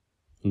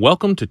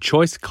Welcome to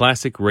Choice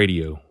Classic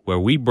Radio, where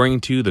we bring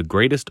to you the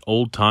greatest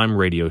old-time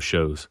radio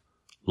shows.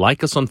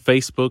 Like us on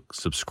Facebook,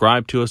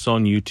 subscribe to us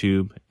on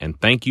YouTube,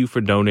 and thank you for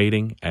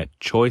donating at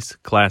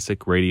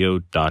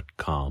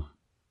choiceclassicradio.com.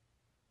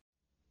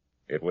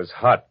 It was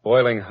hot,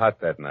 boiling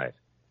hot that night.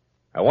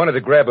 I wanted to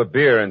grab a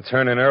beer and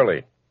turn in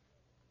early.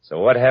 So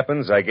what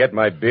happens? I get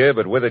my beer,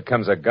 but with it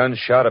comes a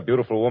gunshot, a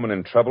beautiful woman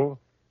in trouble,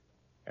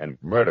 and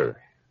murder.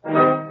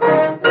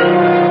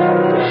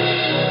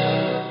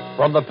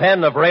 From the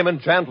pen of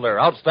Raymond Chandler,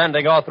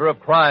 outstanding author of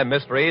crime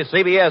mysteries,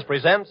 CBS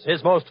presents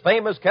his most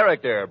famous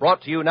character,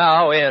 brought to you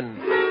now in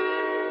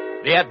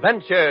The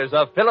Adventures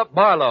of Philip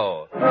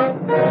Marlowe.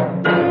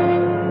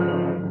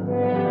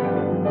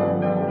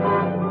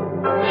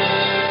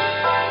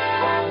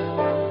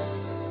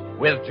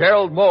 With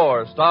Gerald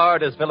Moore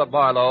starred as Philip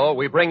Marlowe,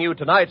 we bring you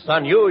tonight's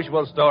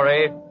unusual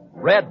story,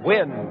 Red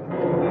Wind.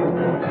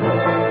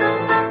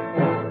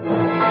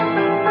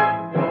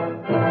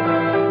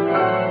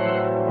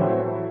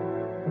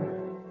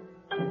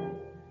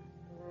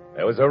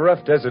 There was a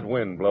rough desert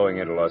wind blowing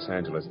into Los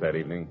Angeles that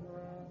evening.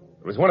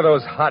 It was one of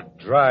those hot,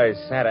 dry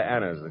Santa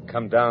Anas that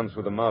come down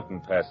through the mountain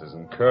passes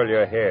and curl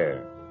your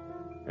hair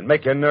and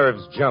make your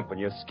nerves jump and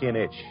your skin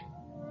itch.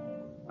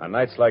 On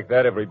nights like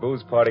that, every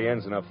booze party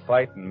ends in a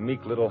fight, and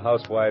meek little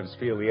housewives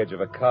feel the edge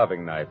of a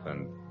carving knife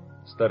and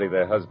study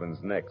their husbands'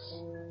 necks.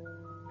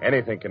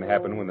 Anything can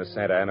happen when the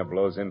Santa Ana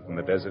blows in from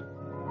the desert.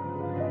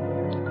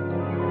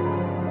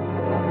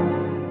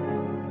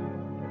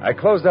 I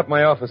closed up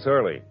my office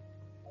early.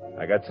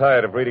 I got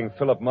tired of reading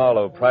Philip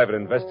Marlowe, private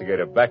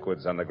investigator,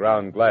 backwards on the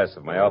ground glass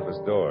of my office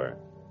door.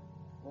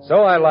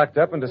 So I locked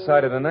up and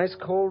decided a nice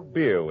cold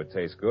beer would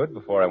taste good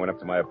before I went up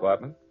to my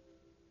apartment.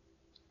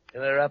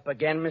 They're up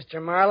again, Mr.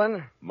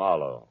 Marlin?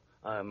 Marlowe.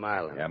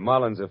 Marlin. Yeah,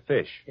 Marlin's a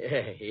fish.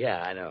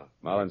 Yeah, I know.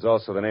 Marlin's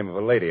also the name of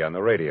a lady on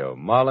the radio.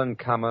 Marlin,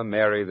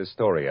 Mary, the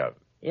story of.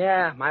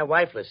 Yeah, my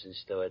wife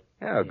listens to it.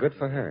 Oh, good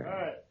for her. All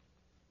right.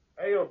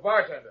 Hey, you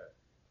bartender.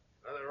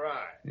 Another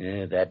rye.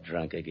 Yeah, that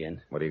drunk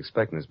again. What do you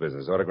expect in this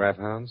business? Autograph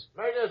hounds?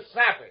 Make it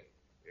sappy.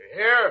 You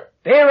hear?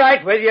 Be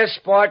right with you,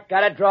 sport.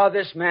 Gotta draw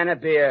this man a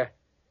beer.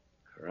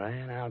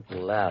 Crying out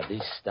loud,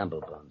 these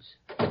stumblebums.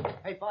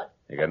 Hey, Bud.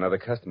 You got another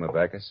customer,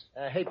 Bacchus.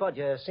 Hey, Bud,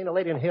 you seen a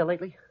lady in here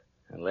lately?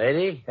 A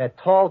lady?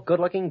 Tall,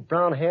 good-looking,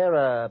 brown hair,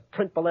 a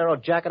print bolero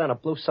jacket, and a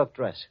blue silk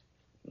dress.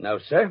 No,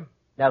 sir.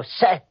 No,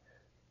 sir.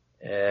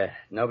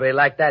 Nobody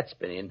like that,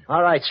 Spinion.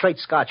 All right, straight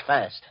scotch,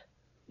 fast.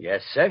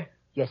 Yes, sir.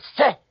 Yes,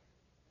 sir.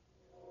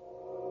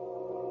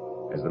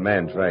 As the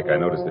man drank, I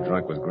noticed the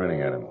drunk was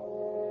grinning at him.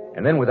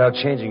 And then, without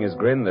changing his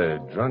grin, the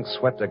drunk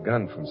swept a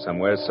gun from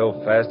somewhere so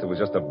fast it was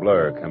just a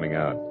blur coming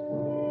out.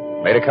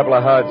 Made a couple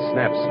of hard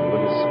snaps and a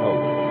little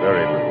smoke.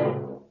 Very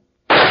little.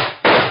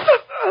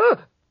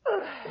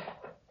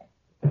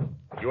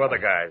 You other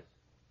guys,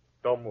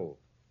 don't move.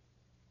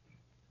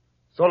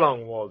 So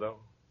long, Waldo.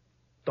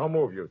 Don't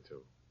move, you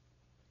two.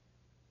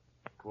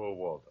 Poor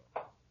Waldo.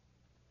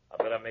 I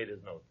bet I made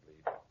his nose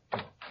bleed.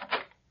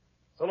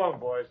 So long,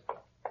 boys.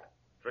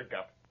 Drink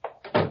up.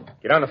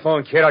 Get on the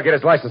phone, kid. I'll get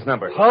his license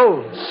number.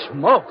 Holy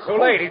smoke. Too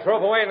late. He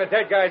drove away in the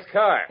dead guy's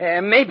car.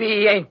 Maybe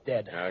he ain't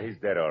dead. No, he's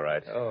dead, all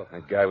right. Oh.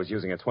 That guy was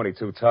using a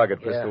 .22 target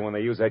pistol. Yeah. When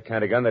they use that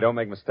kind of gun, they don't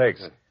make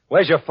mistakes.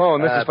 Where's your phone?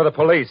 This is for the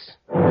police.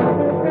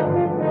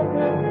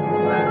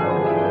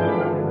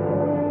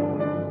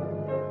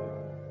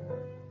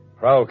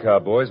 Prowl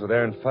cowboys were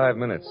there in 5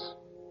 minutes.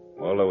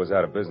 Waldo was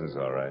out of business,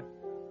 all right.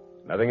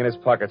 Nothing in his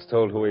pockets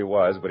told who he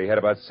was, but he had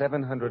about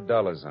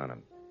 $700 on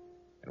him.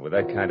 And with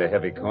that kind of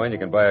heavy coin, you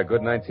can buy a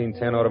good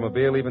 1910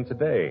 automobile even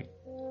today.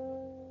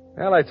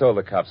 Well, I told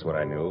the cops what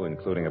I knew,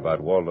 including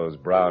about Waldo's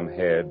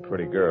brown-haired,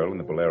 pretty girl in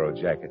the bolero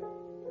jacket.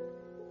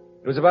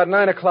 It was about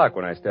 9 o'clock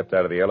when I stepped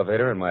out of the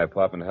elevator in my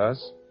apartment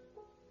house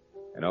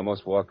and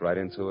almost walked right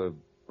into a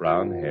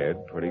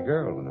brown-haired, pretty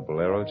girl in a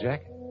bolero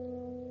jacket,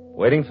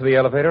 waiting for the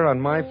elevator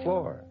on my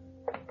floor.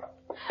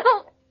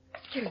 Oh,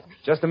 excuse me.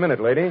 Just a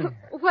minute, lady.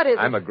 What is it?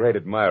 I'm a great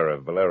admirer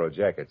of bolero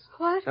jackets.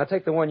 What? Now,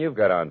 take the one you've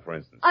got on, for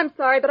instance. I'm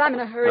sorry, but I'm in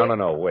a hurry.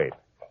 No, wait.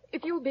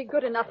 If you'll be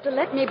good enough to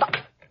let me...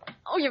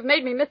 Oh, you've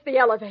made me miss the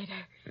elevator.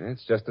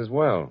 It's just as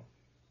well.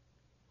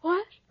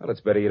 What? Well,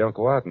 it's better you don't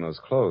go out in those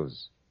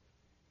clothes.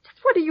 Just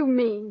what do you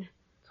mean?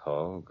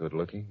 Tall,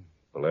 good-looking,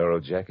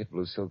 bolero jacket,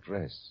 blue silk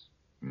dress.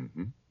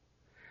 Mm-hmm.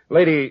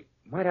 Lady,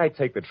 might I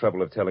take the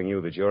trouble of telling you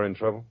that you're in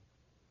trouble?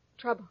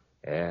 Trouble.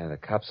 Yeah, the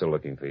cops are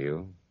looking for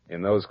you.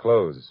 In those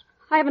clothes.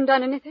 I haven't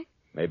done anything.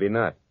 Maybe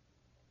not.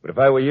 But if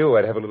I were you,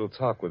 I'd have a little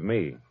talk with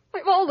me.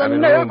 I've all the I'm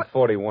in nerve... room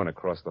 41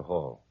 across the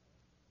hall.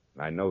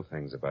 I know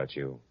things about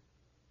you.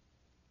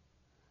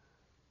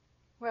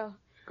 Well...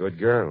 Good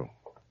girl.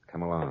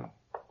 Come along.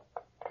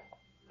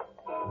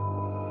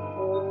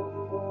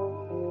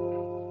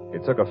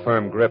 It took a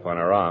firm grip on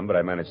her arm, but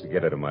I managed to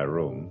get her to my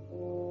room.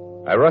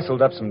 I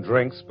rustled up some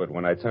drinks, but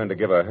when I turned to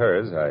give her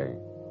hers, I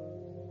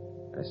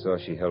saw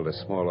she held a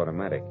small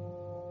automatic.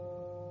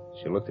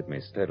 She looked at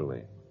me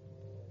steadily.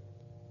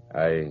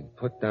 I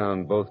put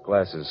down both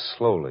glasses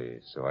slowly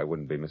so I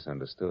wouldn't be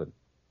misunderstood.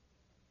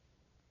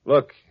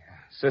 Look,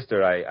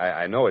 Sister,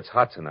 I know it's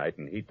hot tonight,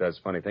 and heat does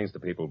funny things to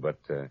people, but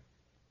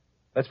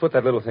let's put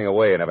that little thing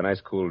away and have a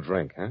nice cool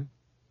drink, huh?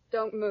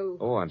 Don't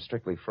move. Oh, I'm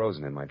strictly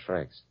frozen in my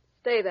tracks.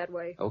 Stay that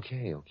way.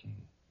 Okay.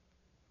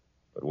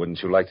 But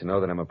wouldn't you like to know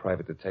that I'm a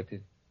private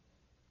detective?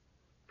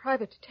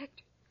 Private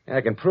detective? Yeah,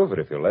 I can prove it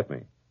if you'll let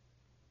me.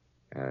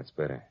 Yeah, that's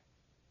better.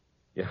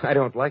 Yeah, I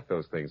don't like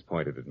those things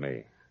pointed at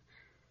me.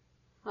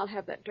 I'll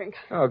have that drink.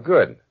 Oh,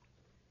 good.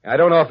 I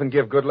don't often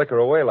give good liquor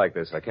away like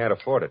this. I can't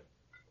afford it.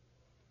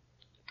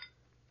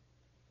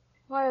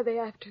 Why are they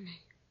after me?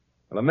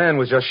 Well, a man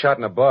was just shot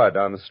in a bar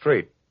down the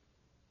street.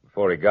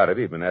 Before he got it,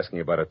 he'd been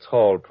asking about a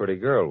tall, pretty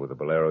girl with a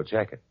bolero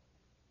jacket.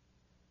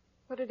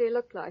 What did he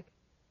look like,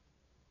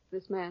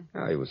 this man?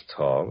 Oh, he was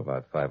tall,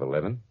 about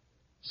 5'11",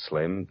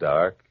 slim,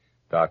 dark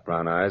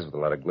brown eyes with a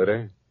lot of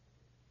glitter,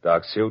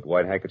 dark suit,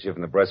 white handkerchief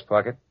in the breast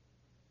pocket.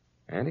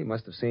 And he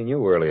must have seen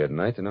you early at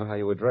night to know how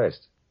you were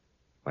dressed.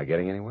 Am I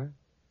getting anywhere?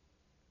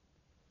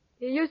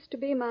 He used to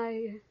be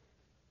my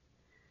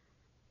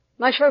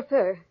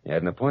chauffeur. You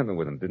had an appointment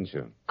with him, didn't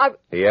you?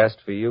 He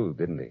asked for you,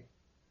 didn't he?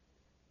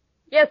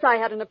 Yes, I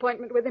had an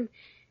appointment with him.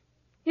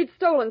 He'd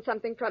stolen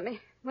something from me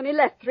when he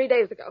left 3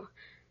 days ago.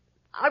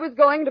 I was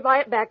going to buy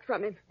it back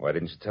from him. Why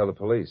didn't you tell the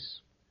police?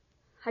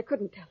 I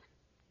couldn't tell him.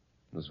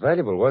 It was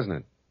valuable, wasn't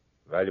it?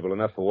 Valuable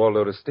enough for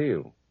Waldo to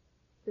steal.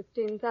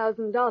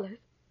 $15,000.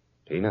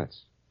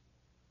 Peanuts.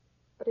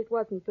 But it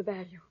wasn't the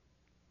value.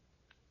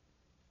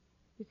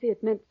 You see,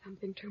 it meant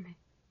something to me.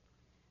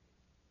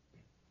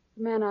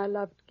 The man I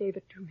loved gave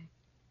it to me.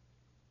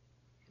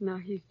 And now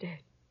he's dead.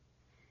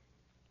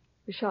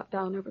 He was shot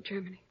down over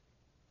Germany.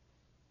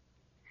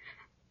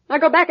 Now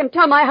go back and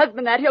tell my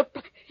husband that.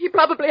 He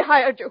probably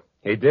hired you.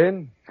 He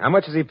did? How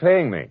much is he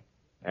paying me?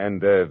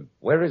 And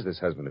where is this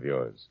husband of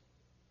yours?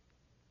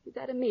 He's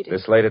at a meeting.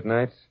 This late at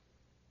night?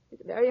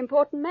 He's a very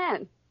important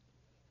man.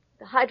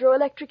 The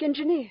hydroelectric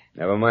engineer.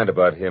 Never mind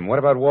about him. What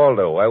about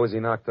Waldo? Why was he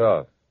knocked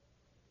off?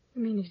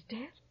 You mean he's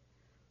dead?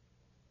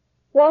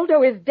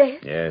 Waldo is dead?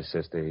 Yes,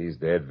 sister, he's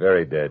dead,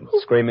 very dead.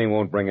 Screaming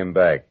won't bring him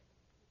back.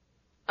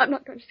 I'm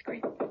not going to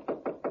scream.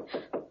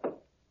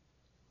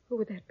 Who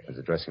would that be? There's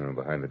a dressing room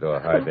behind the door.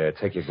 Hide there.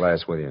 Take your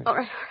glass with you. All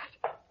right.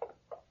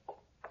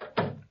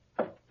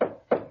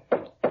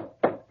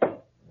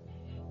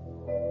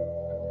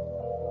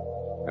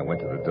 I went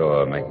to the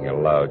door, making a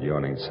loud,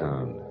 yawning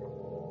sound.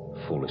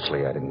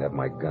 Foolishly, I didn't have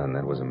my gun.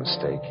 That was a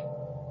mistake.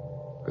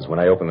 Because when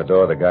I opened the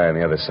door, the guy on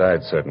the other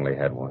side certainly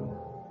had one.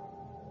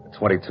 A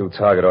 .22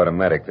 target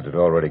automatic that had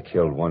already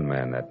killed one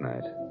man that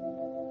night.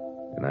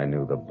 And I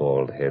knew the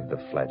bald head, the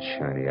flat,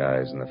 shiny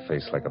eyes, and the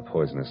face like a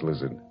poisonous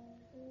lizard.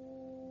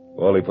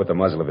 Baldy put the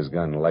muzzle of his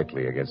gun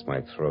lightly against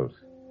my throat.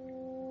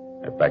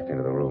 I backed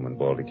into the room, and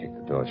Baldy kicked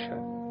the door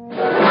shut.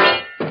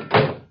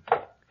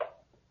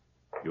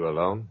 You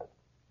alone?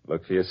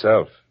 Look for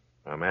yourself.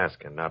 I'm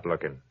asking, not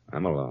looking.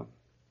 I'm alone.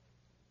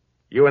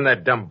 You and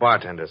that dumb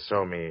bartender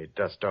saw me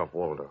dust off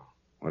Waldo.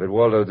 What did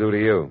Waldo do to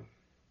you?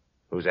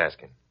 Who's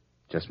asking?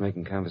 Just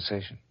making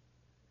conversation.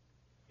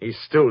 He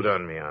stooled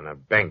on me on a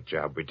bank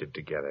job we did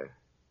together.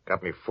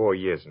 Got me 4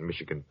 years in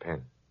Michigan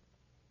Penn.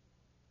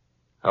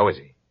 How is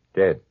he?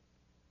 Dead.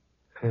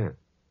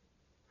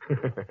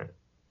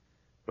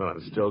 Well,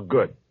 I'm still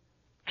good.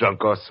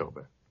 Drunk or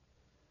sober.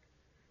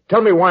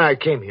 Tell me why I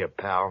came here,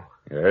 pal.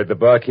 You heard the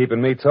barkeep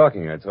and me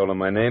talking. I told him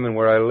my name and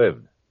where I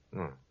lived.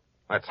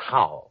 That's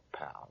how,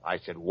 pal. I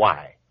said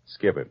why.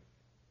 Skip it.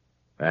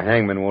 The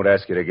hangman won't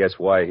ask you to guess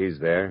why he's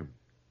there.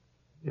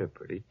 You're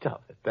pretty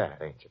tough at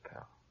that, ain't you,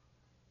 pal?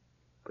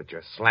 But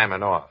you're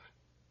slamming off.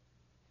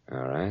 All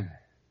right.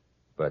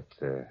 But,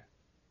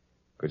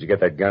 could you get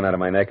that gun out of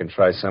my neck and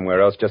try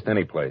somewhere else? Just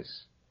any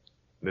place.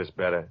 This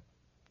better?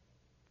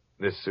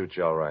 This suits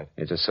you all right?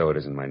 Yeah, just so it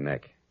isn't my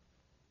neck.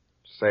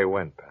 Say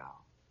when,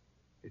 pal.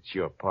 It's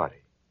your party.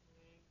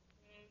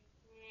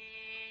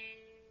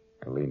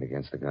 I leaned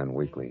against the gun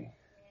weakly.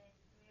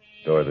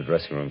 The door of the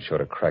dressing room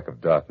showed a crack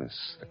of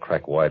darkness. The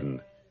crack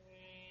widened.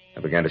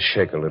 I began to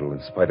shake a little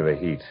in spite of the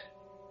heat.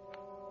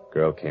 The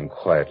girl came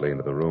quietly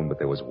into the room, but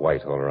there was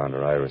white all around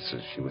her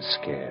irises. She was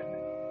scared.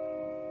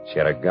 She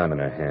had a gun in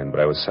her hand,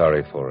 but I was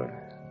sorry for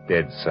her.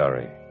 Dead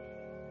sorry.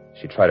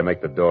 She tried to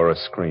make the door a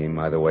scream.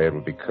 Either way, it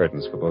would be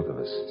curtains for both of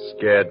us.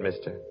 Scared,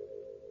 mister?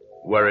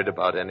 Worried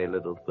about any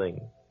little thing?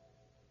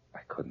 I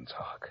couldn't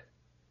talk.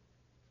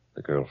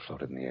 The girl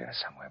floated in the air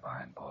somewhere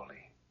behind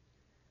Baldy.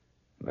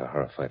 And her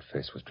horrified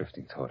face was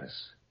drifting toward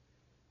us.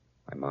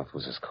 My mouth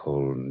was as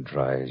cold and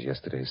dry as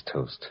yesterday's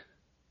toast.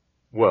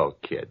 Well,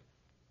 kid,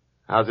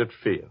 how's it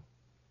feel?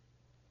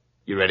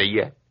 You ready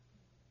yet?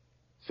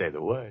 Say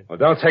the word. Well,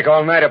 don't take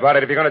all night about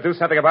it. If you're going to do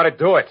something about it,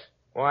 do it.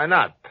 Why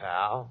not,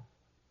 pal?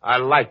 I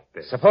like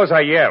this. Suppose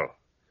I yell.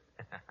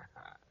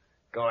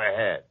 Go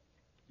ahead.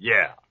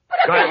 Yeah.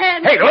 Put up your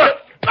hand. Hey, look!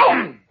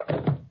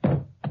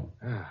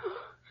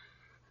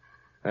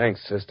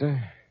 Thanks,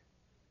 sister.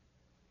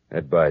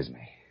 That buys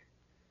me.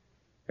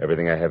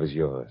 Everything I have is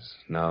yours,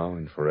 now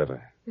and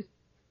forever. Is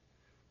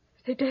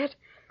he dead?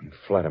 You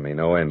flatter me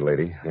no end,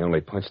 lady. I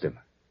only punched him.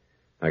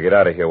 Now get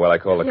out of here while I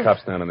call the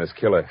cops down on this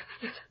killer.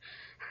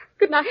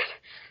 Good night.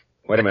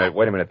 Wait a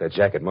minute. That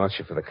jacket marks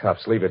you for the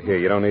cops. Leave it here.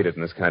 You don't need it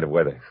in this kind of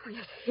weather. Oh,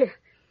 yes, here.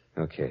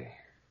 Okay.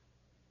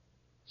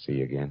 See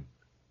you again?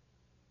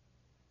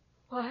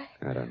 Why?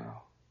 I don't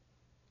know.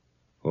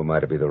 Who am I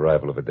to be the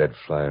rival of a dead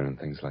flyer and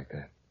things like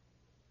that?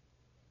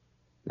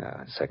 No,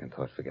 on second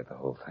thought, forget the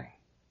whole thing.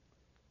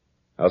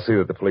 I'll see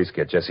that the police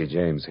get Jesse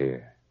James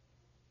here.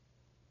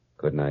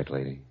 Good night,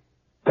 lady.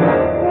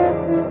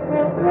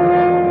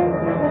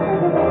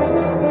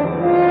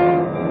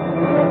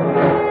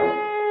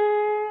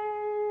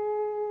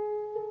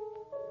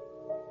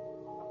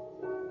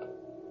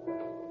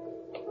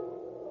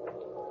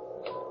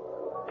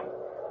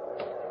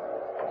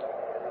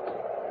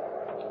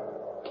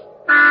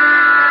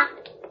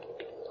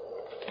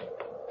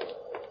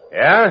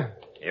 Yeah?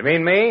 You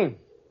mean me?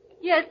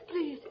 Yes,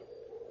 please.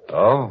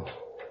 Oh,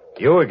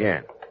 you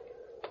again.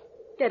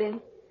 Get in.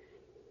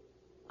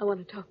 I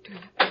want to talk to you.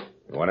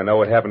 You want to know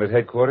what happened at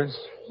headquarters?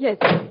 Yes.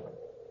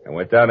 I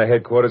went down to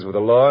headquarters with the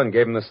law and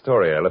gave them the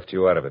story. I left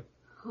you out of it.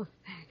 Oh,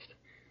 thanks.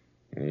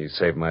 And you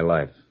saved my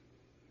life.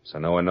 So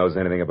no one knows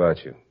anything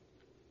about you.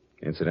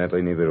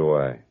 Incidentally, neither do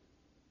I.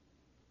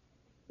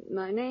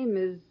 My name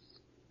is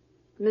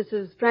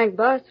Mrs. Frank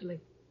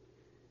Barsley.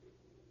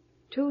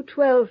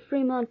 212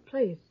 Fremont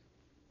Place.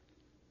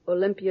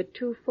 Olympia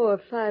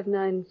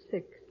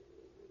 24596.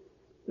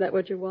 That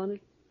what you wanted?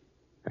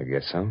 I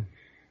guess so.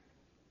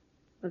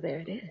 Well, there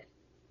it is.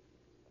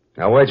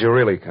 Now, why'd you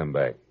really come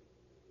back?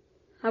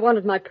 I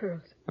wanted my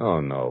pearls. Oh,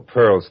 no.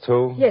 Pearls,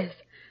 too? Yes.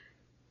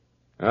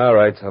 All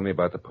right, tell me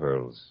about the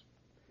pearls.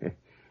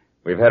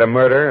 We've had a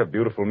murder, a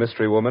beautiful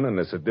mystery woman, and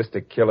a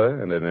sadistic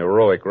killer, and an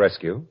heroic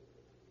rescue.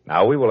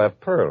 Now we will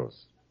have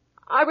pearls.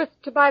 I was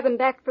to buy them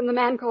back from the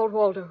man called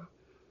Waldo.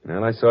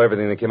 Well, I saw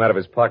everything that came out of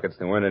his pockets.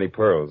 There weren't any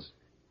pearls.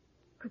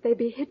 Could they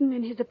be hidden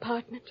in his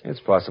apartment? It's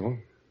possible.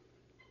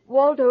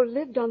 Waldo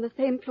lived on the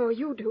same floor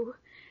you do,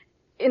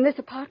 in this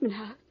apartment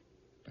house.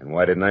 And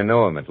why didn't I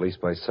know him, at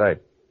least by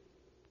sight?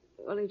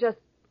 Well, he just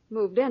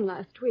moved in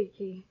last week.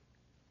 He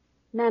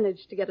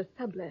managed to get a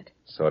sublet.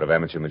 Sort of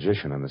amateur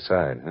magician on the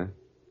side, huh?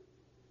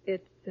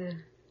 It's,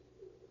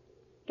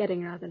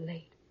 getting rather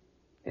late.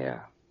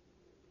 Yeah.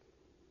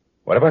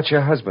 What about your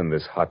husband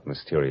this hot,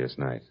 mysterious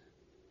night?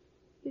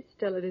 He's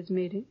still at his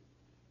meeting.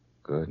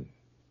 Good.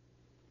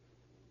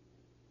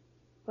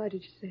 Why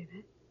did you say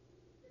that?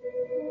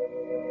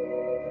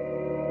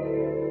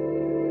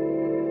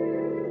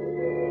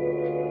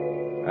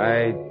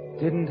 I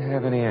didn't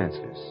have any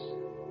answers.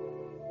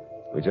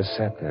 We just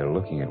sat there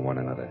looking at one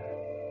another.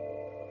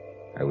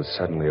 I was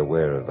suddenly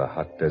aware of the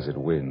hot desert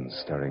wind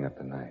stirring up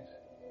the night.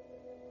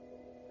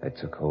 I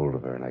took hold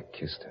of her and I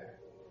kissed her.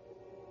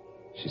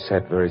 She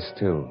sat very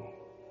still.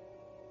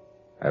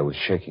 I was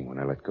shaking when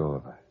I let go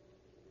of her.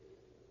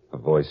 Her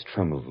voice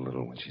trembled a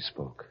little when she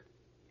spoke.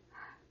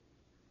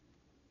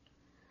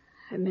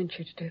 I meant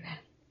you to do that.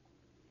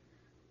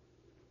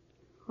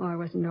 Oh, I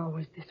wasn't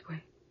always this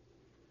way.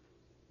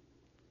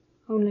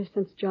 Only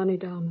since Johnny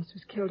Dalmas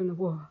was killed in the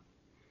war.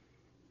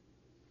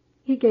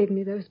 He gave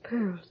me those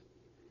pearls.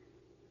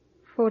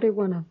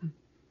 41 of them.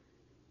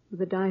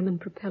 With a diamond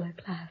propeller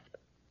clasp.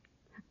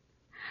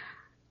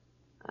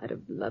 I'd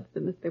have loved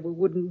them if they were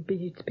wooden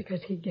beads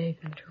because he gave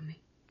them to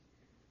me.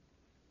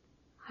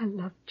 I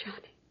loved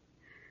Johnny.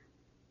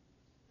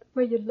 The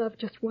way you love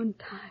just one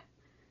time.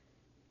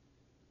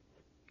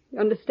 You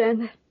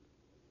understand that?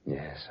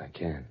 Yes, I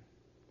can.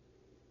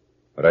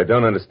 What I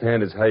don't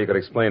understand is how you could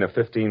explain a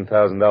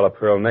 $15,000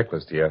 pearl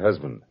necklace to your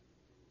husband.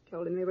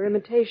 Told him they were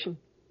imitation.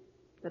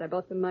 That I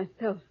bought them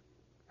myself.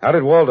 How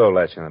did Waldo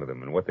latch onto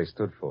them and what they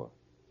stood for?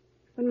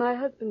 When my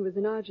husband was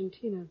in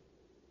Argentina,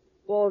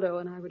 Waldo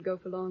and I would go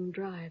for long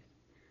drives.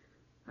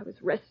 I was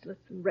restless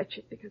and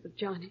wretched because of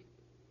Johnny.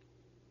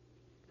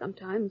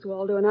 Sometimes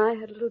Waldo and I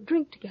had a little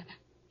drink together.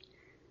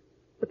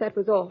 But that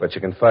was all. But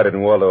you confided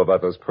in Waldo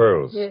about those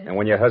pearls. Yes. And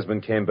when your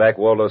husband came back,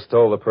 Waldo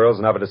stole the pearls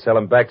and offered to sell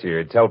them back to you.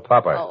 He'd tell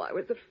Papa. Oh, I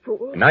was a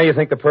fool. And now you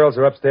think the pearls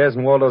are upstairs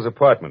in Waldo's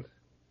apartment.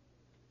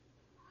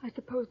 I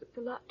suppose it's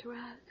a lot to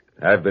ask.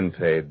 I've been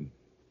paid.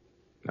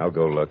 I'll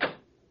go look.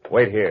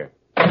 Wait here.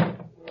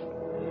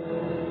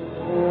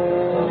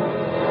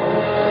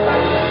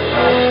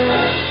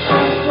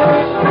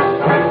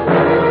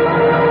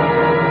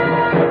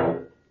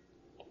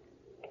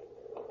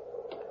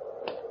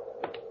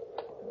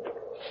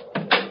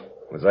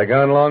 Was I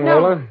gone long, No.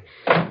 Lola?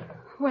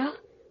 Well,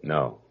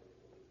 No.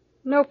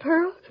 no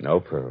pearls? No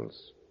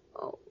pearls.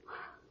 Oh,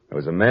 There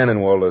was a man in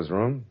Waldo's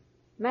room.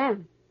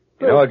 man.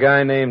 You know a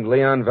guy named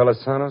Leon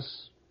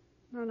Velasanos?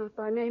 No, not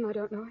by name. I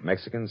don't know him.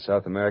 Mexican,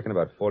 South American,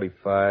 about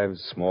 45,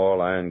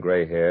 small, iron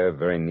gray hair,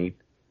 very neat.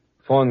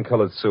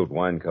 Fawn-colored suit,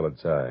 wine-colored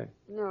tie.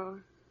 No,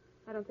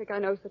 I don't think I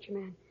know such a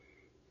man.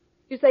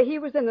 You say he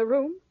was in the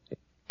room?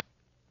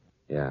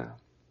 Yeah.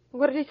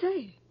 What did he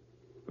say?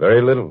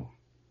 Very little.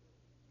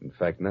 In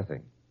fact,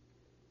 nothing.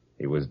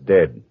 He was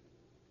dead.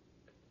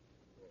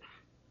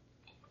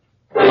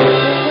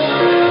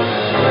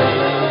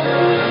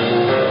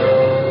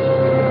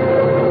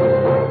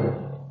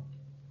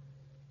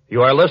 You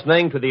You are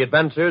listening to The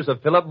Adventures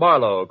of Philip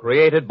Marlowe,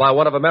 created by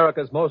one of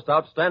America's most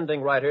outstanding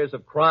writers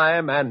of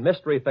crime and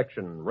mystery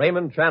fiction,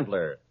 Raymond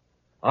Chandler.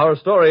 Our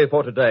story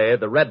for today,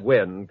 The Red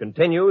Wind,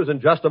 continues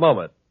in just a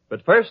moment.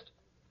 But first,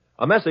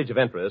 a message of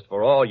interest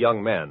for all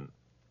young men.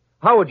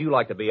 How would you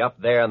like to be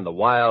up there in the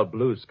wild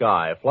blue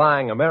sky,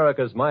 flying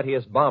America's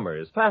mightiest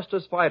bombers,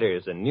 fastest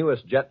fighters, and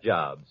newest jet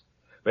jobs?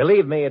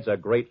 Believe me, it's a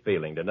great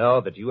feeling to know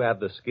that you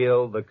have the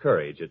skill, the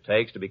courage it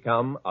takes to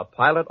become a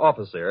pilot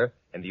officer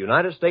in the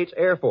United States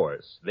Air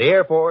Force, the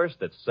Air Force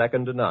that's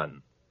second to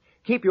none.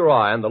 Keep your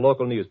eye on the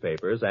local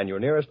newspapers and your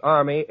nearest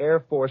Army Air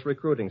Force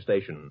recruiting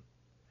station.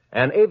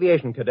 An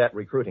aviation cadet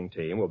recruiting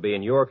team will be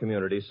in your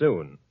community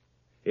soon.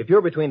 If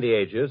you're between the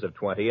ages of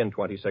 20 and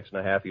 26 and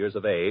a half years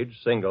of age,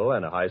 single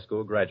and a high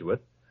school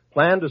graduate,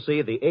 plan to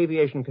see the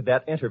aviation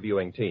cadet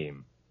interviewing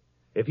team.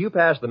 If you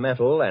pass the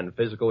mental and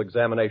physical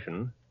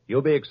examination,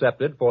 you'll be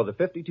accepted for the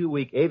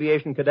 52-week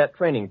aviation cadet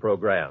training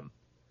program.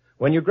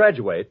 When you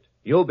graduate,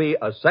 you'll be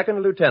a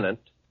second lieutenant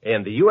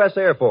in the U.S.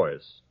 Air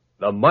Force,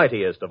 the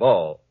mightiest of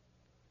all.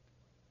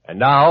 And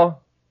now,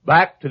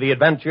 back to the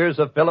adventures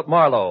of Philip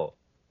Marlowe.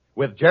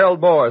 With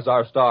Gerald Moore as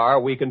our star,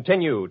 we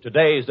continue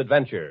today's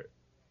adventure.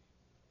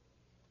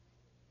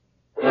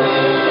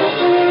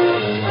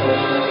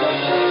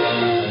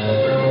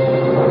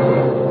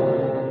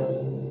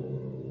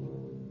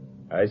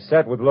 I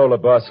sat with Lola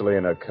Bosley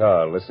in her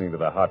car, listening to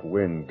the hot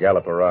wind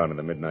gallop around in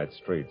the midnight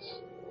streets.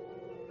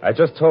 I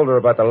just told her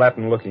about the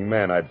Latin-looking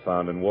man I'd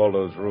found in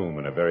Waldo's room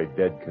in a very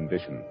dead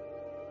condition.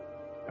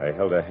 I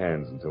held her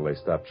hands until they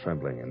stopped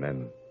trembling, and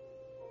then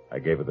I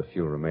gave her the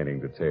few remaining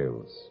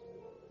details.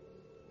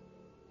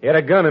 He had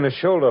a gun in his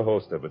shoulder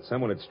holster, but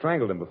someone had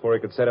strangled him before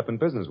he could set up in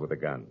business with a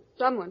gun.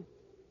 Someone?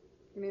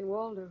 You mean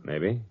Waldo?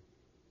 Maybe.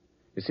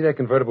 You see that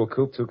convertible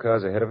coupe 2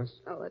 cars ahead of us?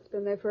 Oh, it's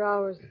been there for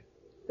hours.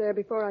 There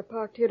before I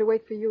parked here to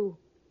wait for you.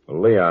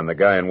 Well, Leon, the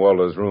guy in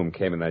Waldo's room,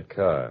 came in that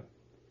car.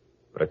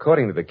 But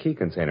according to the key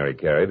container he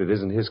carried, it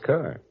isn't his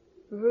car.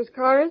 Well, whose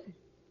car is it?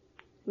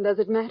 And does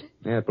it matter?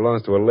 Yeah, it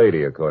belongs to a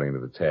lady, according to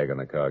the tag on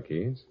the car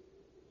keys.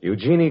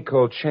 Eugenie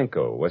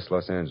Kolchenko, West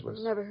Los Angeles.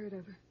 Never heard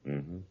of her.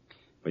 Mm-hmm.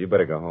 Well, you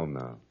better go home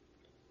now.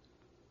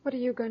 What are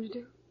you going to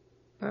do?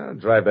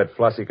 Drive that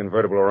flossy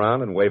convertible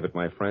around and wave at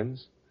my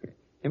friends.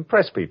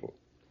 Impress people.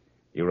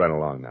 You run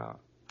along now.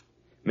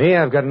 Me,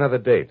 I've got another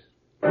date.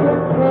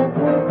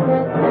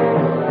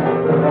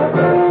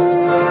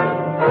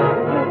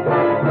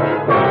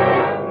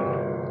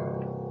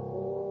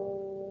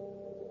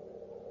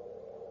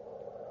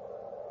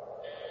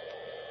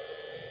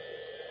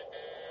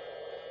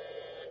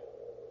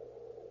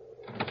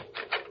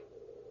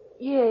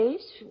 Yes.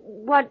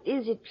 What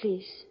is it,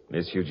 please?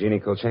 Miss Eugenie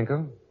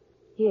Kolchenko?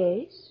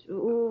 Yes.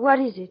 What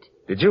is it?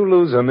 Did you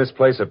lose or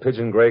misplace a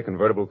pigeon gray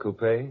convertible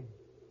coupe?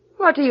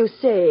 What are you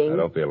saying? Now,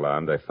 don't be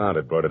alarmed. I found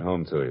it, brought it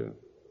home to you.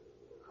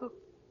 Oh,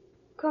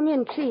 come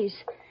in, please.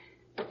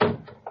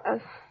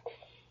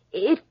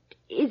 It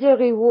is a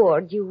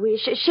reward you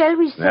wish. Shall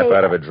we say... Snap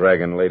out of it,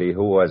 dragon lady.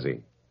 Who was he?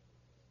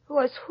 Who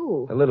was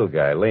who? The little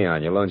guy,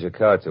 Leon. You loaned your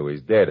car to.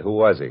 He's dead. Who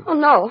was he? Oh,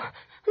 no.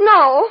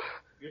 No.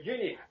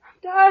 Eugenie,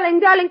 Darling,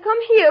 come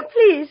here,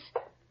 please.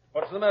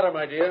 what's the matter,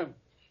 my dear?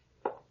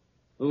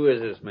 Who is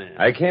this man?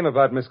 I came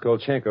about Miss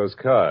Kolchenko's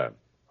car.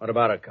 What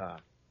about a car?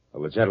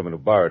 Well, the gentleman who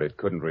borrowed it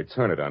couldn't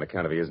return it on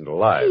account of he isn't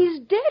alive. He's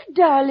dead,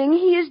 darling.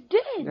 He is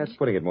dead. That's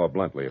putting it more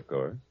bluntly, of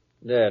course.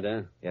 Dead,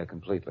 huh? Yeah,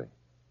 completely.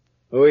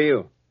 Who are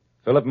you?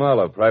 Philip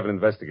Marlowe, private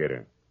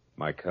investigator.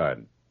 My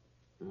card.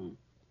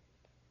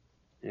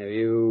 Have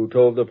you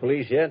told the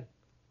police yet?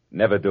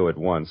 Never do at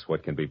once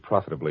what can be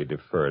profitably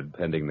deferred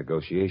pending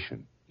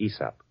negotiation.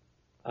 Aesop.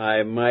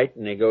 I might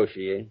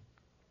negotiate.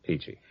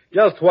 Peachy.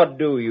 Just what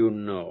do you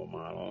know,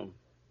 Marlowe?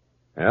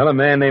 Well, a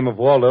man named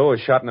Waldo was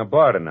shot in a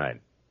bar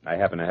tonight. I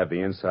happen to have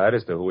the inside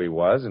as to who he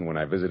was, and when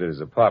I visited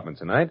his apartment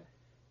tonight,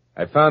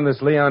 I found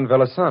this Leon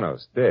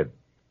Velasanos dead.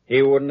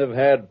 He wouldn't have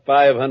had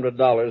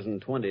 $500 in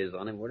 20s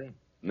on him, would he?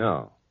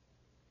 No.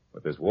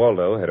 But this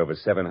Waldo had over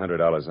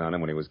 $700 on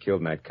him when he was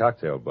killed in that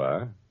cocktail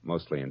bar,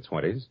 mostly in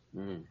 20s.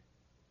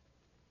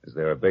 Is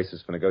there a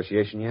basis for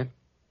negotiation yet?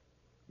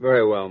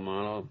 Very well,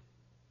 Marlowe.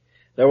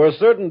 There were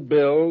certain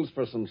bills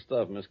for some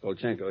stuff Miss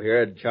Kolchenko here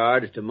had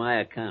charged to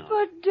my account.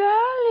 But,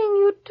 darling,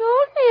 you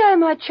told me I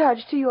might charge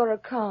to your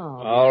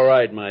account. All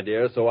right, my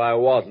dear, so I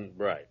wasn't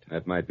bright.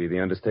 That might be the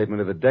understatement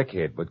of the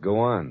decade, but go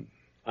on.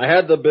 I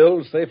had the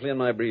bills safely in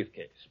my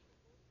briefcase.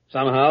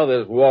 Somehow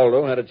this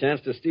Waldo had a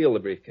chance to steal the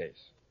briefcase.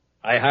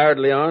 I hired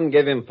Leon,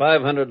 gave him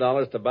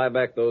 $500 to buy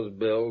back those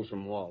bills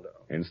from Waldo.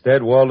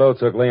 Instead, Waldo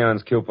took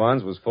Leon's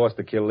coupons, was forced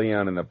to kill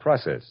Leon in the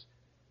process.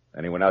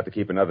 Then he went out to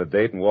keep another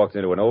date and walked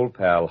into an old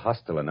pal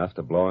hostile enough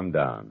to blow him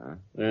down,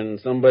 huh? And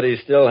somebody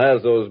still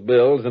has those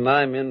bills, and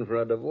I'm in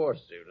for a divorce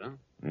suit, huh?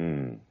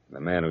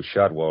 The man who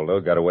shot Waldo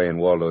got away in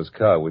Waldo's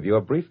car with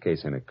your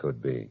briefcase in it,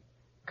 could be.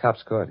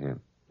 Cops caught him.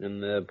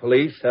 And the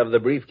police have the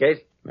briefcase?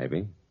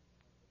 Maybe.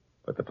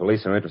 But the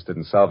police are interested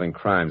in solving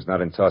crimes,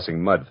 not in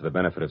tossing mud for the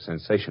benefit of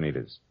sensation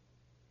eaters.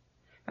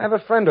 I have a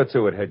friend or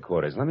two at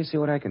headquarters. Let me see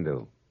what I can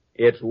do.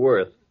 It's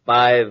worth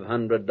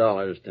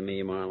 $500 to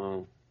me,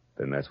 Marlowe.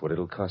 then that's what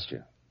it'll cost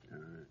you.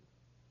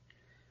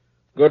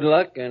 Good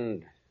luck,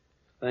 and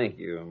thank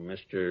you,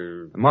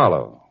 Mr.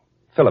 Marlowe.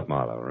 Philip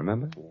Marlowe,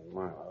 remember?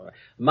 Marlowe.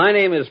 My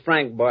name is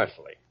Frank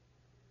Barsley.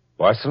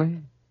 Barsley?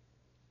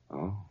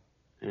 Oh.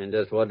 And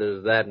just what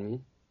does that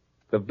mean?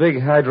 The big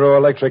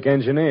hydroelectric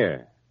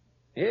engineer.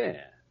 Yeah.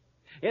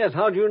 Yes,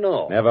 how'd you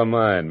know? Never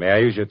mind. May I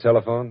use your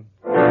telephone?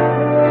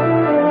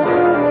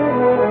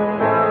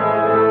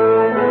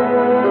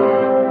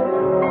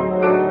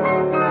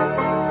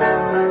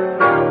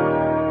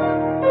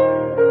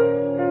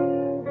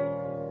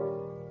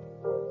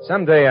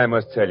 Someday I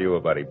must tell you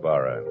about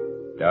Ibarra.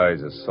 Now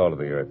he's a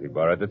salt-of-the-earth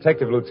Ibarra,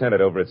 detective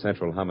lieutenant over at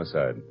Central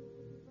Homicide.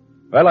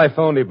 Well, I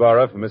phoned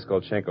Ibarra from Miss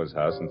Kolchenko's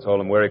house and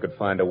told him where he could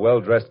find a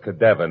well-dressed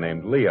cadaver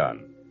named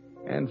Leon,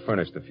 and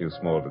furnished a few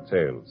small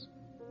details.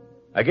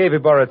 I gave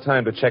Ibarra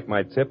time to check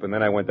my tip, and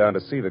then I went down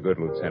to see the good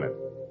lieutenant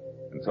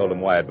and told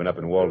him why I'd been up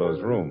in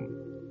Waldo's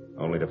room,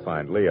 only to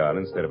find Leon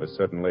instead of a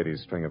certain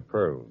lady's string of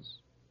pearls.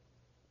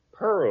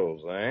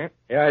 Pearls, eh?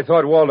 Yeah, I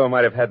thought Waldo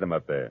might have had them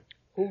up there.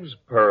 Whose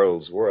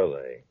pearls were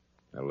they?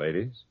 The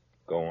ladies?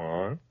 Go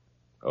on.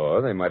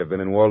 Or they might have been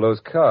in Waldo's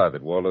car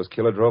that Waldo's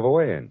killer drove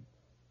away in.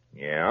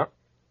 Yeah.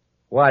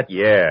 What,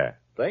 yeah?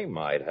 They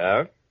might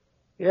have.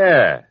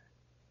 Yeah.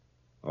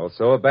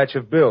 Also a batch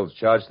of bills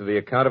charged to the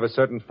account of a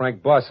certain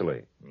Frank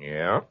Barsley.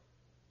 Yeah.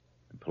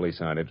 The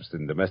police aren't interested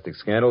in domestic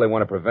scandal. They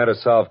want to prevent or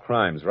solve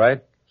crimes,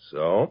 right?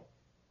 So?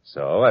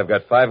 So I've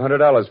got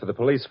 $500 for the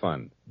police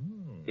fund.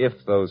 If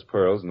those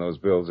pearls and those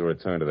bills are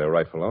returned to their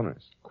rightful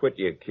owners. Quit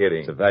your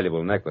kidding. It's a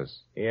valuable necklace.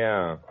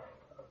 Yeah.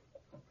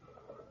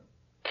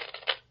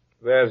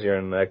 There's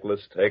your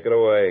necklace. Take it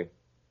away.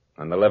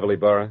 On the level,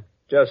 Ibarra?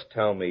 Just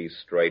tell me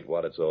straight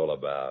what it's all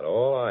about.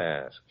 All I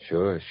ask.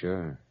 Sure.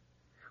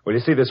 Well, you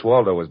see, this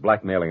Waldo was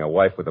blackmailing a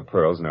wife with the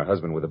pearls and her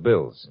husband with the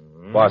bills.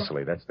 Mm-hmm.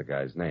 Barsley, that's the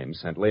guy's name,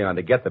 sent Leon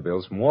to get the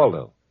bills from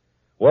Waldo.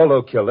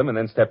 Waldo killed him and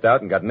then stepped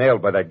out and got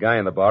nailed by that guy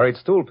in the bar he'd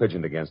stool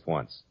pigeoned against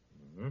once.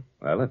 Mm-hmm.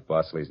 Well, if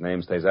Barsley's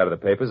name stays out of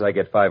the papers, I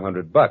get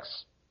 $500.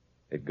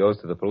 It goes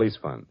to the police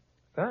fund.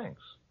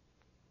 Thanks.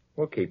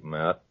 We'll keep 'em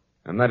out.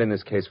 I'm not in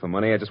this case for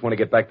money. I just want to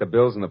get back the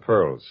bills and the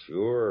pearls.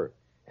 Sure.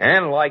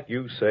 And like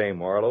you say,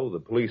 Marlowe, the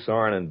police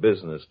aren't in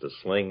business to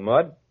sling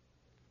mud.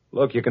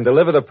 Look, you can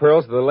deliver the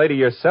pearls to the lady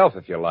yourself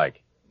if you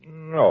like.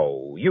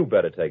 No, you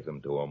better take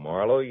them to her,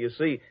 Marlowe. You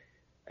see,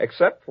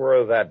 except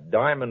for that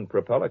diamond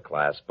propeller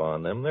clasp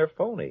on them, they're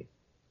phony.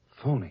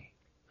 Phony?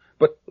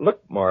 But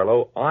look,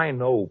 Marlowe, I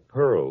know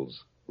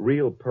pearls.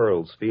 Real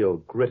pearls feel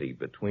gritty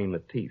between the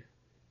teeth.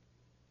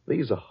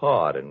 These are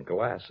hard and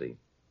glassy.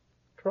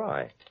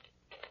 Try.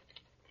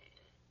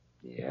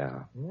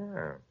 Yeah.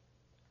 Yeah.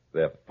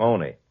 They're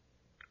phony.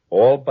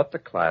 All but the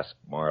clasp,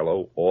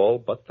 Marlowe. All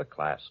but the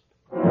clasp.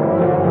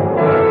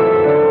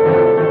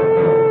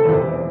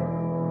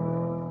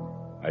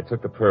 I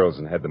took the pearls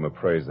and had them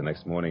appraised the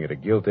next morning at a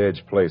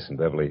gilt-edged place in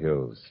Beverly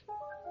Hills.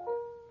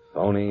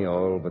 Phony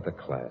all but the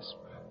clasp.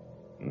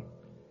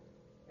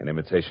 An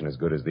imitation as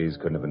good as these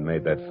couldn't have been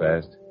made that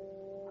fast.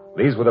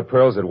 These were the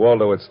pearls that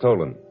Waldo had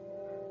stolen.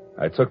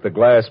 I took the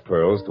glass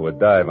pearls to a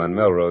dive on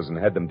Melrose and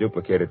had them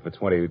duplicated for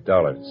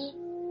 $20.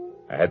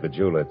 I had the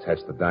jeweler attach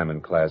the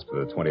diamond clasp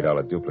to the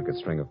 $20 duplicate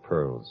string of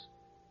pearls.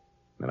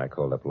 Then I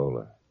called up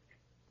Lola.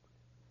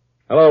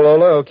 Hello,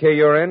 Lola. Okay,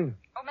 you're in?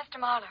 Oh, Mr.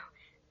 Marlowe.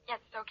 Yes,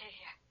 it's okay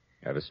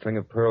here. I have a string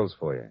of pearls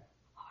for you.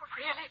 Oh,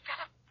 really,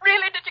 Philip?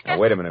 Really? Did you get... Now,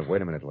 wait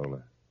a minute,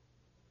 Lola.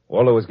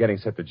 Waldo was getting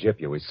set to gyp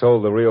you. He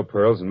sold the real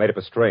pearls and made up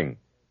a string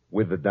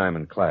with the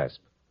diamond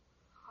clasp.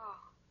 Oh.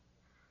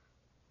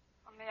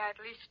 Well, may I at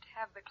least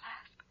have the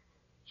clasp?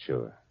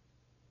 Sure.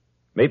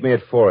 Meet me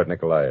at 4 at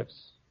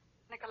Nikolaev's.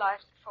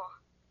 Nikolaev's at 4.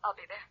 I'll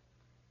be there.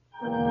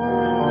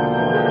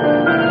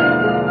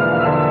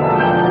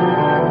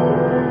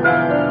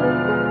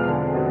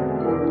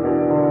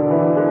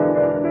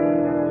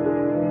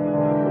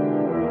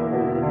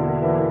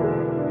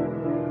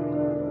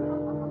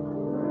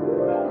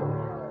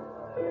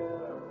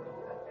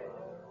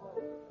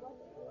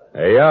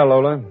 Hey, yeah,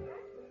 Lola.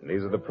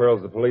 These are the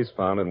pearls the police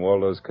found in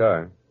Waldo's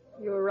car.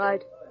 You're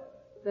right.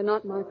 They're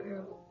not my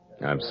pearls.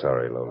 I'm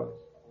sorry, Lola.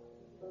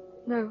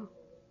 No.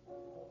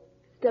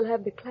 Still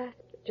have the clasp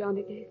that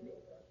Johnny gave me.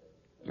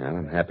 Well,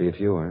 I'm happy if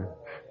you are.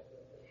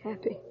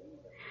 Happy?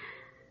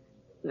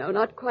 No,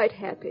 not quite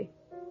happy.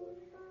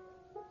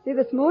 See,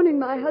 this morning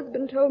my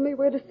husband told me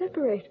we're to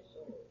separate.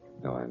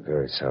 No, I'm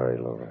very sorry,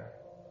 Lola.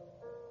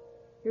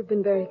 You've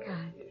been very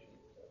kind.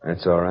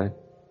 That's all right.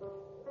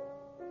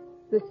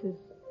 This is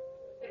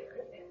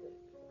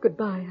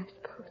goodbye, I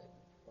suppose.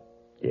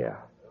 Yeah.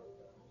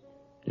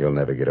 You'll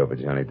never get over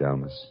Johnny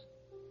Dalmas.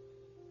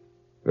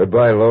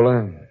 Goodbye,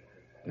 Lola.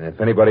 And if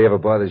anybody ever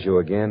bothers you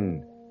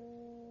again,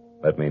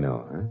 let me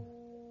know, huh?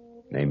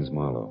 Name's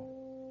Marlowe.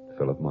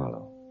 Philip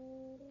Marlowe.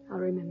 I'll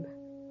remember.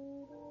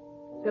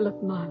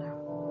 Philip Marlowe.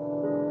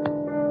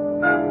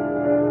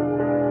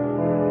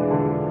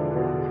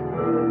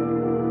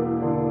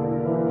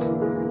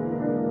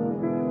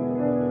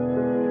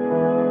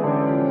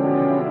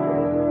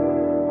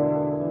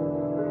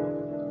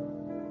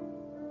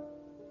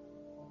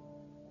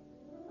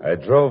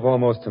 drove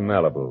almost to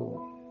Malibu.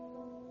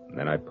 And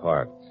then I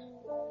parked.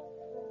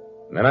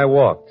 And then I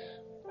walked,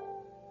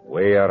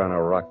 way out on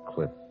a rock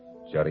cliff,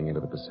 jutting into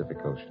the Pacific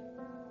Ocean.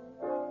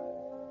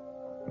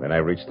 And then I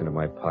reached into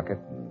my pocket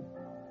and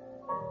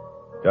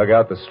dug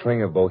out the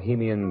string of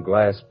Bohemian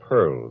glass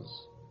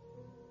pearls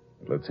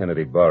that Lieutenant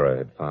Ibarra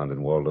had found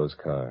in Waldo's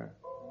car.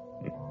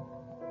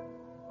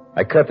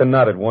 I cut the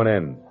knot at one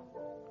end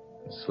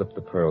and slipped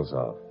the pearls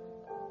off,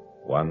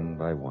 one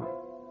by one.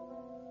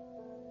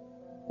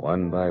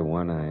 One by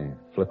one, I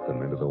flipped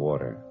them into the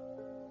water.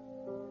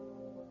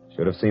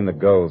 Should have seen the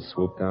gulls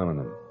swoop down on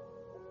them.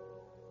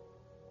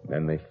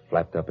 Then they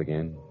flapped up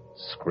again,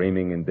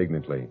 screaming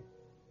indignantly.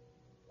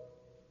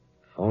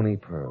 Phony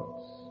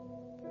pearls.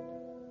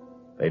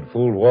 They'd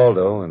fooled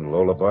Waldo and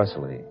Lola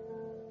Barceley,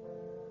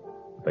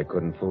 but they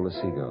couldn't fool a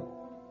seagull.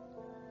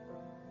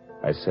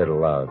 I said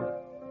aloud,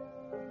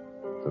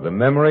 to the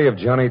memory of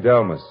Johnny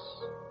Delmas,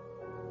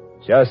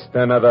 just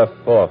another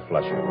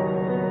four-flusher.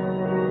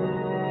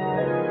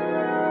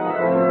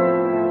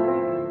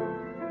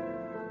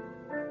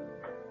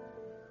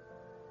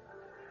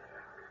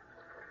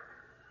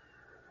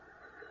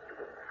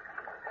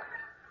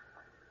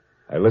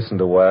 I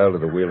listened a while to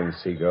the wheeling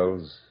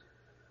seagulls.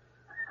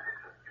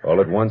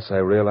 All at once I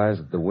realized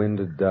that the wind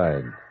had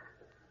died.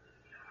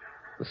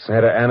 The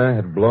Santa Ana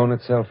had blown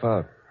itself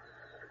out.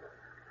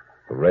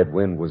 The red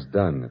wind was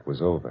done. It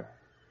was over.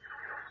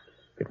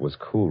 It was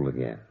cool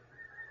again.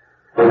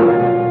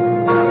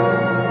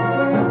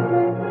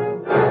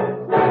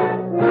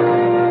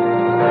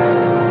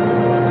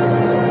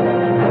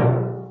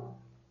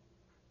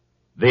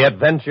 The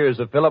Adventures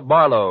of Philip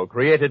Marlowe,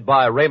 created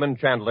by Raymond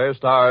Chandler,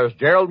 stars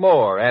Gerald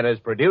Moore and is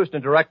produced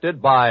and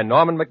directed by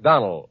Norman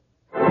MacDonald.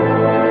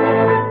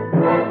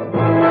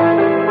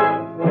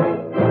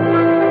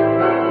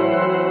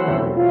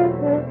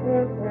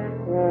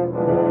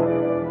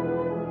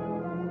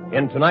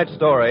 In tonight's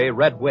story,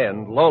 Red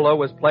Wind, Lola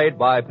was played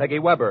by Peggy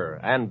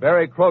Weber, and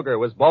Barry Kroger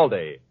was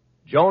Baldy.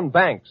 Joan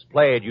Banks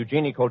played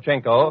Eugenie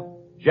Kolchenko.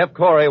 Jeff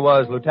Corey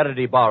was Lieutenant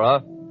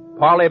Ibarra.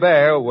 Parley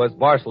Bear was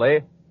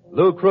Barsley.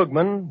 Lou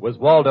Krugman was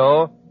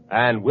Waldo,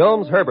 and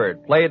Wilms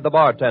Herbert played the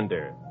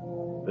bartender.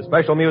 The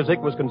special music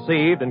was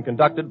conceived and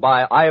conducted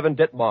by Ivan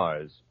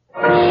Ditmars.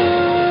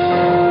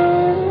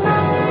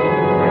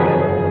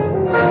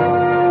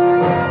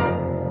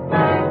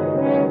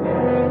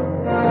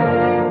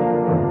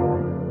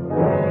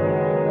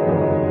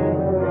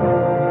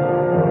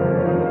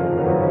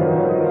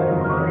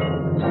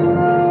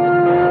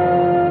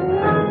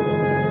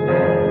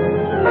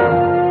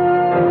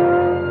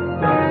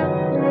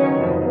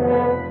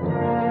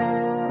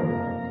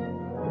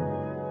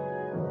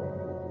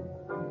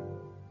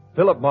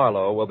 Philip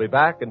Marlowe will be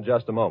back in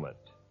just a moment.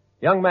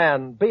 Young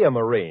man, be a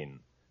Marine.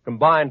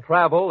 Combine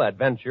travel,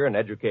 adventure, and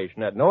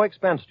education at no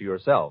expense to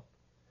yourself.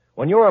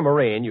 When you're a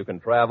Marine, you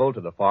can travel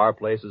to the far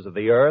places of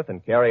the earth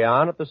and carry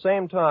on at the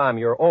same time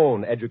your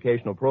own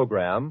educational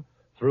program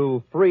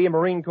through free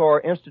Marine Corps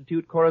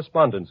Institute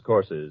correspondence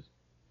courses.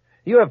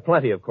 You have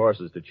plenty of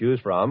courses to choose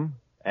from,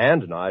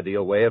 and an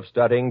ideal way of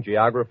studying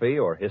geography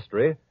or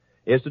history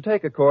is to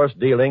take a course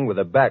dealing with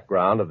the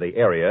background of the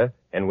area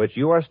in which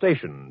you are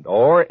stationed,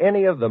 or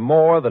any of the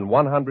more than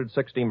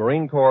 160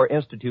 Marine Corps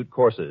Institute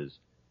courses.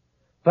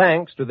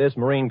 Thanks to this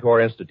Marine Corps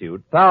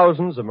Institute,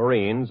 thousands of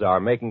Marines are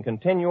making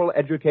continual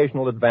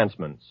educational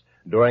advancements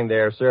during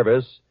their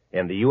service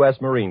in the U.S.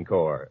 Marine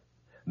Corps.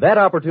 That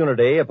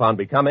opportunity, upon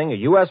becoming a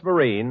U.S.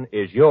 Marine,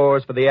 is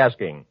yours for the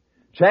asking.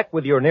 Check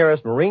with your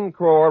nearest Marine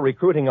Corps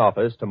recruiting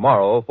office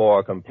tomorrow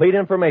for complete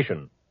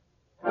information.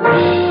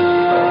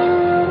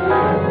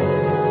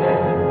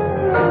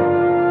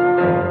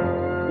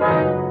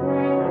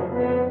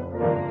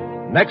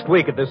 Next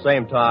week at this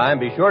same time,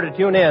 be sure to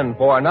tune in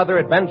for another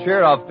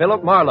adventure of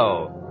Philip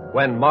Marlowe,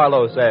 when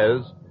Marlowe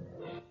says,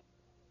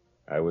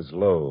 I was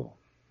low,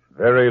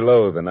 very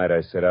low the night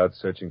I set out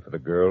searching for the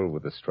girl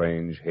with the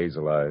strange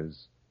hazel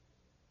eyes.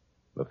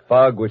 The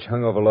fog which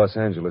hung over Los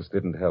Angeles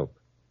didn't help.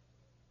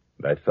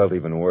 And I felt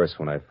even worse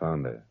when I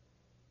found her.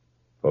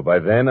 For by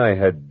then I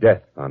had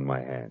death on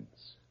my hands.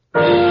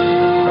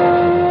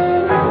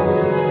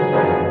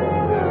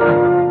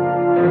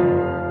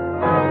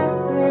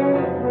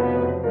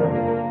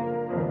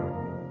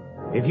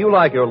 If you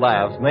like your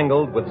laughs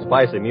mingled with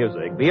spicy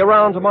music, be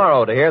around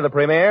tomorrow to hear the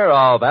premiere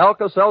of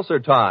Alka-Seltzer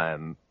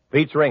Time,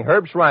 featuring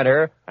Herb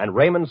Schreiner and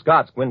Raymond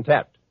Scott's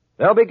quintet.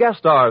 There'll be guest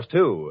stars,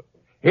 too.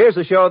 Here's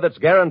a show that's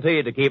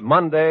guaranteed to keep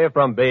Monday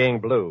from being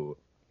blue.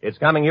 It's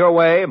coming your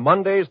way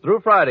Mondays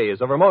through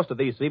Fridays over most of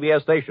these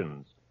CBS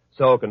stations.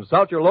 So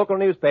consult your local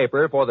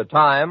newspaper for the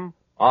time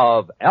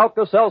of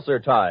Alka-Seltzer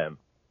Time.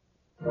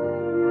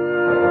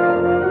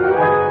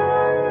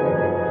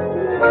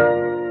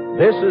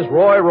 This is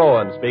Roy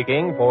Rowan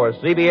speaking for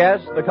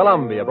CBS, the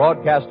Columbia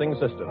Broadcasting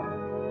System.